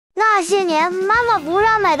那些年妈妈不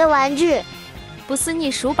让买的玩具。不思逆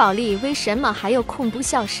鼠宝莉为什么还有空不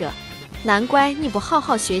校舍？难怪你不好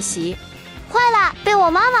好学习。坏了，被我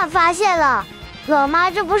妈妈发现了。老妈，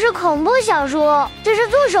这不是恐怖小说，这是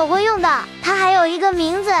做手工用的。它还有一个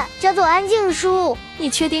名字，叫做安静书。你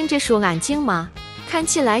确定这书安静吗？看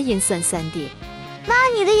起来阴森森的。那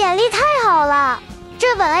你的眼力太好了。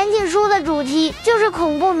这本安静书的主题就是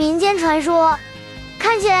恐怖民间传说，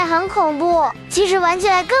看起来很恐怖，其实玩起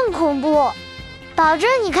来更恐怖。保证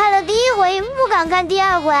你看了第一回不敢看第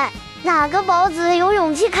二回。哪个宝子有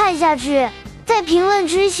勇气看下去？在评论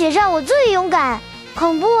区写上我最勇敢。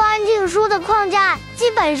恐怖安静书的框架基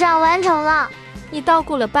本上完成了。你捣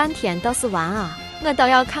鼓了半天倒是完啊！我倒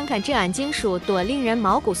要看看这安静书多令人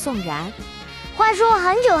毛骨悚然。话说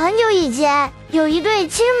很久很久以前，有一对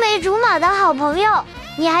青梅竹马的好朋友，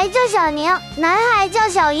女孩叫小宁，男孩叫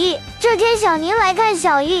小易。这天小宁来看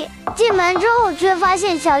小易，进门之后却发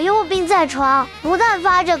现小易卧病在床，不但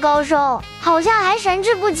发着高烧，好像还神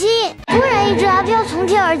志不清。突然一只阿飘从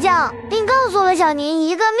天而降，并告诉了小宁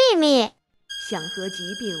一个秘密：想和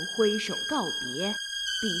疾病挥手告别，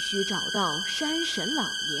必须找到山神老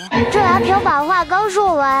爷。这阿飘把话刚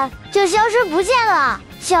说完，就消失不见了。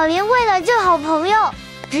小宁为了救好朋友，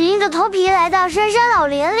只硬着头皮来到深山老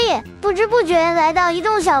林里，不知不觉来到一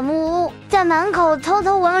栋小木屋，在门口偷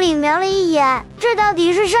偷往里瞄了一眼。这到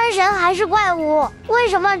底是山神还是怪物？为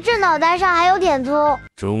什么这脑袋上还有点秃？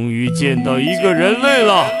终于见到一个人类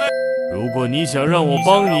了。如果你想让我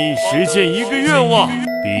帮你实现一个愿望，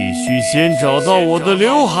必须先找到我的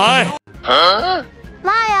刘海。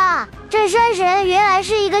妈呀，这山神原来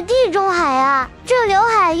是一个地中海啊！这刘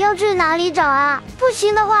海要去哪里找啊？不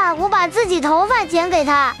行的话，我把自己头发剪给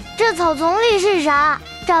他。这草丛里是啥？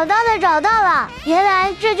找到了，找到了！原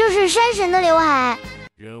来这就是山神的刘海。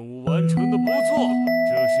任务完成的不错，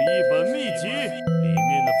这是一本秘籍，里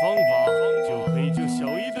面的方法就可以救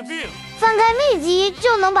小易的病。翻开秘籍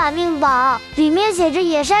就能把命保，里面写着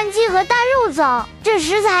野山鸡和大肉枣，这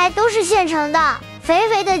食材都是现成的。肥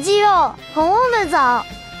肥的鸡肉，红红的枣，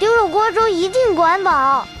丢入锅中一定管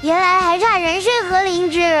饱。原来还差人参和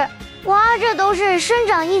灵芝。哇，这都是生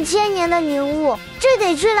长1000年的女巫，这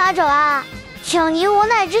得去哪找啊？小宁无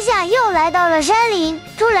奈之下又来到了山林，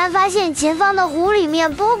突然发现前方的湖里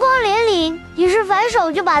面波光粼粼，于是反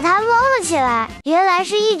手就把它捞了起来。原来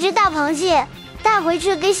是一只大螃蟹，带回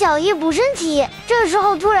去给小易补身体。这时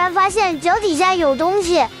候突然发现脚底下有东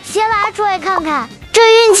西，先拉出来看看。这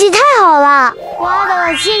运气太好了，挖到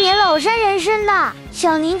了千年老山人参的。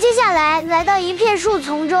小宁接下来来到一片树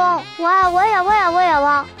丛中，挖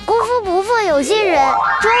呀，功夫不负有心人，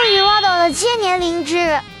终于挖到了千年灵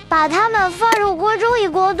芝，把它们放入锅中一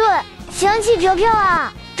锅炖，香气飘飘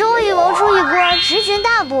啊！终于熬出一锅十全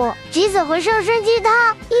大补起死回生参鸡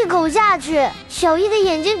汤，一口下去，小易的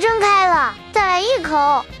眼睛睁开了，再来一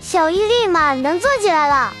口，小易立马能坐起来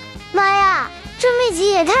了。妈呀，这秘籍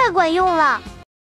也太管用了！